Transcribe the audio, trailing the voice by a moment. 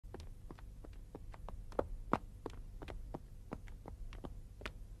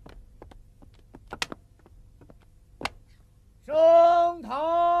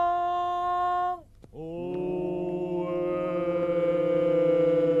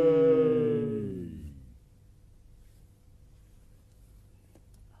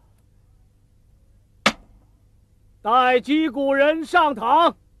待击鼓人上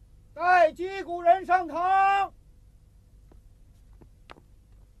堂。待击鼓人上堂。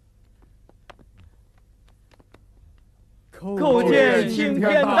叩见青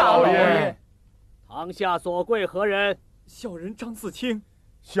天大老爷。堂下所跪何人？小人张四清。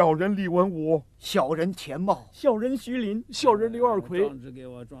小人李文武。小人田茂。小人徐林。小人刘二奎。状纸给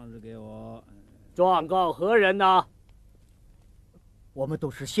我，状纸给我。状告何人呢？我们都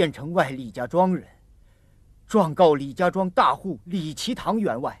是县城外李家庄人，状告李家庄大户李其堂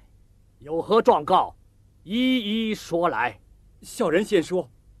员外。有何状告？一一说来。小人先说，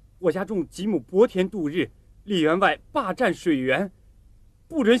我家种几亩薄田度日，李员外霸占水源，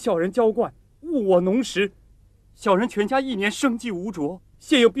不准小人浇灌，误我农时。小人全家1年生计无着，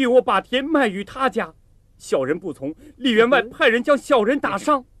现又逼我把田卖与他家，小人不从，李员外派人将小人打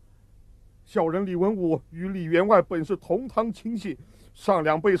伤。小人李文武与李员外本是同堂亲戚，上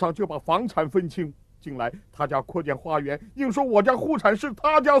2辈上就把房产分清。近来他家扩建花园，硬说我家户产是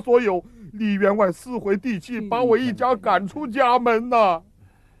他家所有，李员外撕毁地契，把我一家赶出家门呐。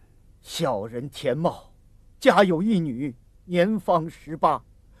小人田茂家有一女，年方18，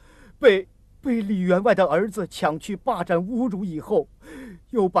被李员外的儿子抢去霸占侮辱以后，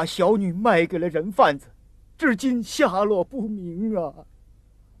又把小女卖给了人贩子，至今下落不明啊。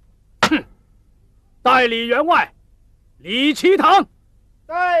哼！代李员外，李其堂。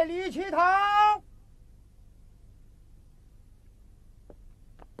代李其堂。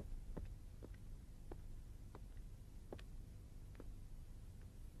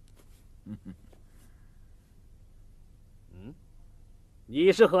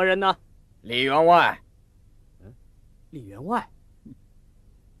你是何人呢？李员外。李员外。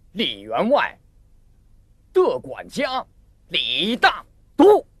李员外的管家李大。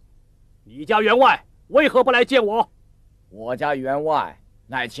读，你家员外为何不来见我？我家员外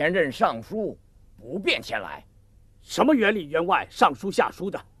乃前任尚书，不便前来。什么原理员外上书下书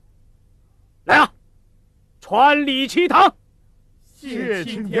的？来啊，传李其堂。谢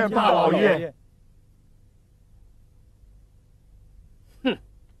青天大老爷。哼，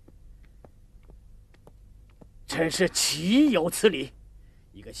真是岂有此理！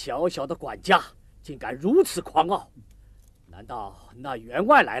一个小小的管家竟敢如此狂傲，难道那员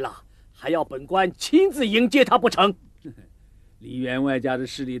外来了，还要本官亲自迎接他不成？李员外家的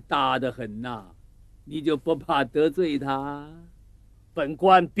势力大得很呐，你就不怕得罪他？本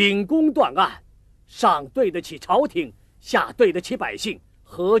官秉公断案，上对得起朝廷，下对得起百姓，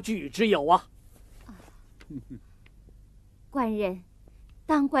何惧之有啊？官人，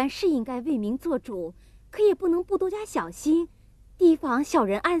当官是应该为民做主，可也不能不多加小心，提防小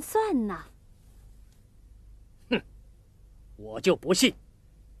人暗算呐。哼，我就不信，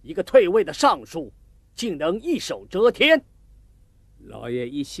一个退位的尚书，竟能一手遮天。老爷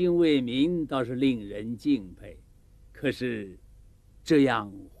一心为民，倒是令人敬佩，可是这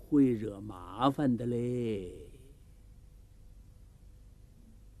样会惹麻烦的嘞。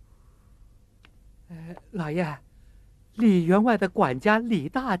老爷，李员外的管家李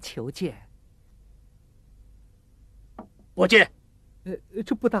大求见。不见。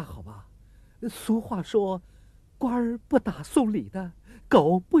这不大好吧？俗话说，官儿不打送礼的，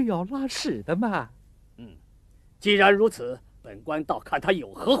狗不咬拉屎的嘛。既然如此，本官倒看他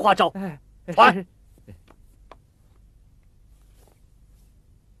有何花招。传。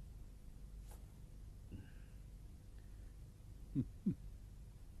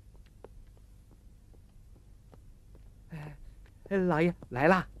老爷来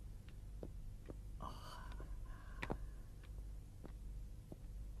啦！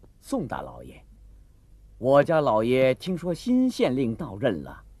宋大老爷，我家老爷听说新县令到任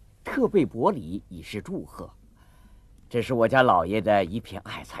了，特备薄礼以示祝贺。这是我家老爷的一片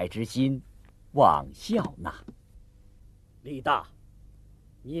爱才之心，望笑纳。李大，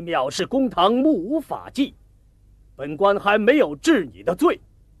你藐视公堂，目无法纪，本官还没有治你的罪，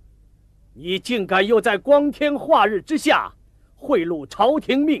你竟敢又在光天化日之下贿赂朝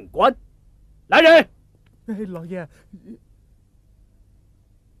廷命官！来人！老爷，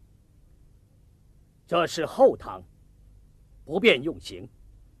这是后堂，不便用刑，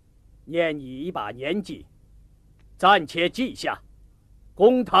念你一把年纪，暂且记下，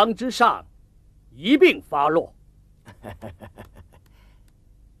公堂之上一并发落。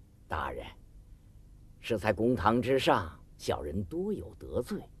大人，是在公堂之上，小人多有得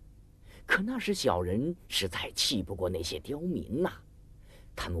罪，可那时小人实在气不过那些刁民呐，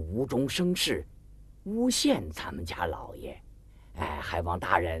他们无中生事，诬陷咱们家老爷，还望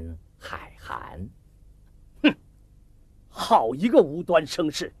大人海涵。哼，好一个无端生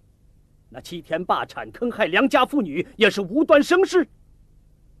事！那欺天霸产、坑害良家妇女，也是无端生事。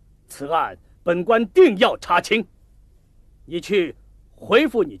此案本官定要查清。你去回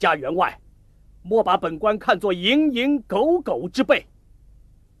复你家员外，莫把本官看作蝇营狗苟之辈。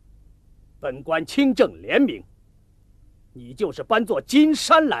本官清正廉明，你就是搬作金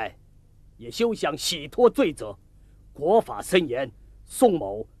山来，也休想洗脱罪责。国法森严，宋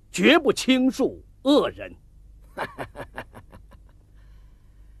某绝不轻恕恶人。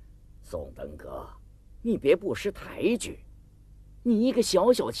宋登哥，你别不识抬举，你一个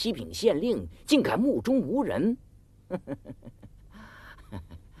小小7品县令，竟敢目中无人！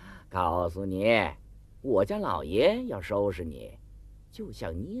告诉你，我家老爷要收拾你，就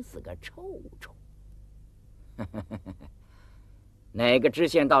像捏死个臭虫。哪个知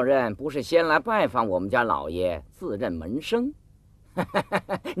县道人不是先来拜访我们家老爷，自认门生？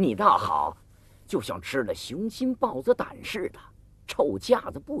你倒好，就像吃了雄心豹子胆似的，臭架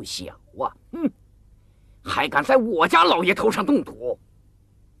子不小啊！还敢在我家老爷头上动土？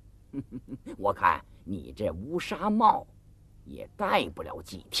我看你这乌纱帽也戴不了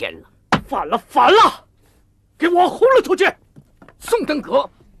几天了。反了，反了！给我轰了出去！宋登阁，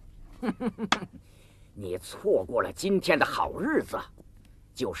你错过了今天的好日子，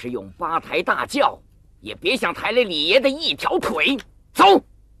就是用8抬大轿，也别想抬了李爷的一条腿。走！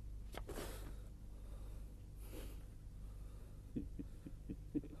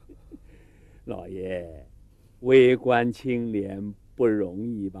老爷，为官清廉不容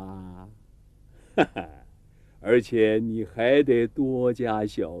易吧？哈哈，而且你还得多加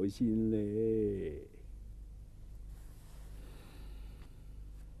小心嘞。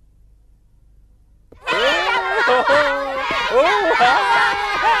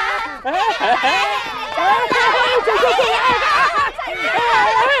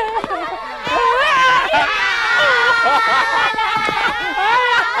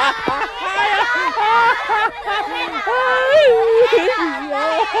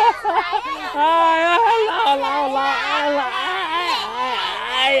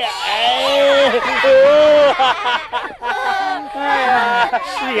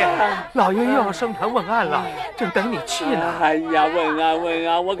是呀，老爷又要升堂问案了，正等你去呢。哎呀，问案问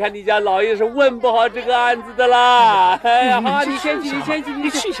案，我看你家老爷是问不好这个案子的啦。哎呀，好，你先去，你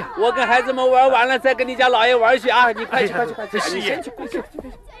去一下。我跟孩子们玩完了，再跟你家老爷玩去啊！你快去，快去，快去！你先去，快去，去！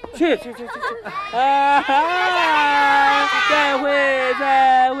啊！再会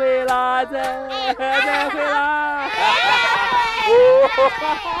啦，再会啦！再会！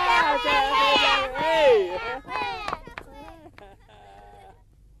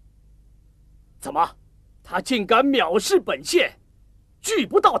怎么，他竟敢藐视本县，拒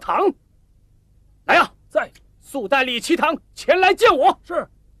不到堂？来呀，在速带李岐堂前来见我。是。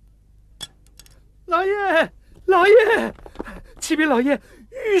老爷，老爷，启禀老爷，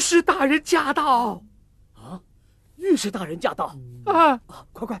御史大人驾到。啊，御史大人驾到啊！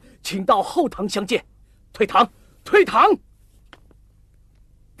快，请到后堂相见。退堂，退堂。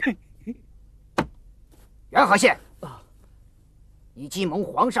元和县，你既蒙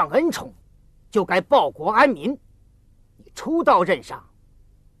皇上恩宠，就该报国安民。你初到任上，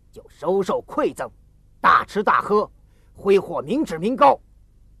就收受馈赠，大吃大喝，挥霍民脂民膏。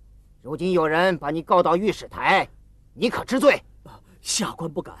如今有人把你告到御史台，你可知罪？下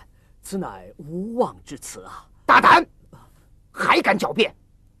官不敢，此乃无妄之词啊！大胆，还敢狡辩！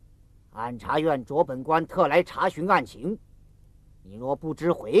按察院着本官特来查询案情，你若不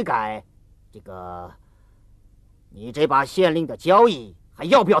知悔改，你这把县令的交易还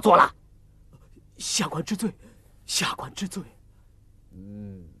要不要做了？下官知罪，下官知罪。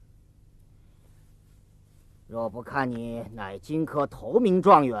若不看你乃京科头名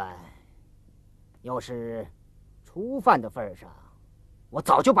状元，要是初犯的份上，我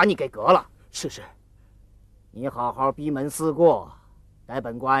早就把你给革了。是。你好好闭门思过，待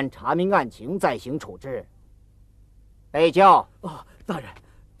本官查明案情再行处置。备轿。大人，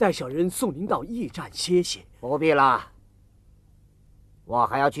待小人送您到驿站歇歇。不必了，我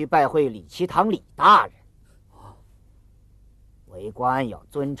还要去拜会李岐堂李大人。为官要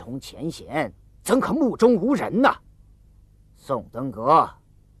尊崇前贤，怎可目中无人呢？宋登阁，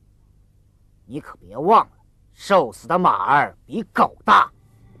你可别忘了，瘦死的马儿比狗大。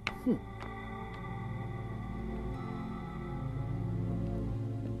哼！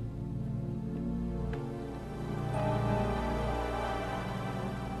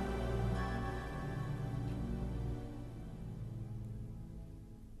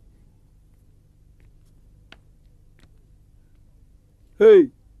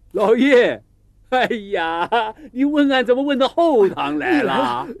嘿，老爷，哎呀，你问案怎么问到后堂来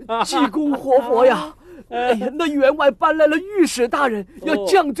了？济公活佛呀！哎呀，那员外搬来了御史大人，要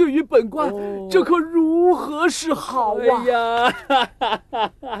降罪于本官，这可如何是好啊？哎呀，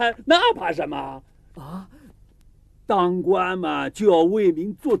那怕什么？当官嘛，就要为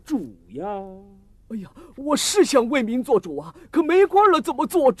民做主呀。哎呀，我是想为民做主啊，可没官了怎么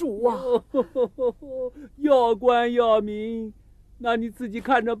做主啊？要官要民，那你自己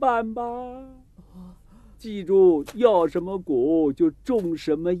看着办吧。记住，要什么果就种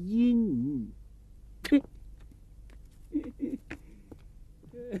什么因。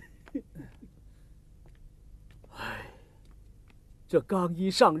哎，这刚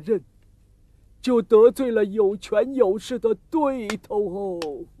一上任，就得罪了有权有势的对头哦。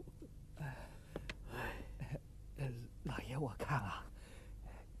老爷，我看啊，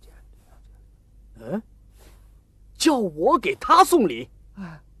叫我给他送礼？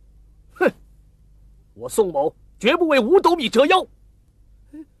哼，我宋某绝不为五斗米折腰。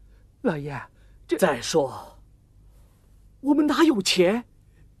老爷，再说，我们哪有钱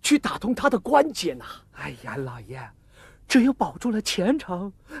去打通他的关节呢？哎呀，老爷，只有保住了前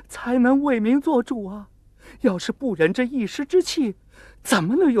程，才能为民做主啊！要是不忍这一时之气，怎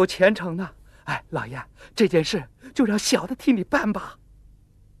么能有前程呢？哎，老爷，这件事就让小的替你办吧。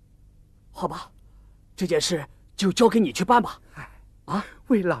好吧，这件事就交给你去办吧。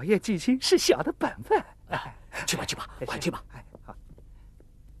为老爷尽心是小的本分。去吧，快去吧。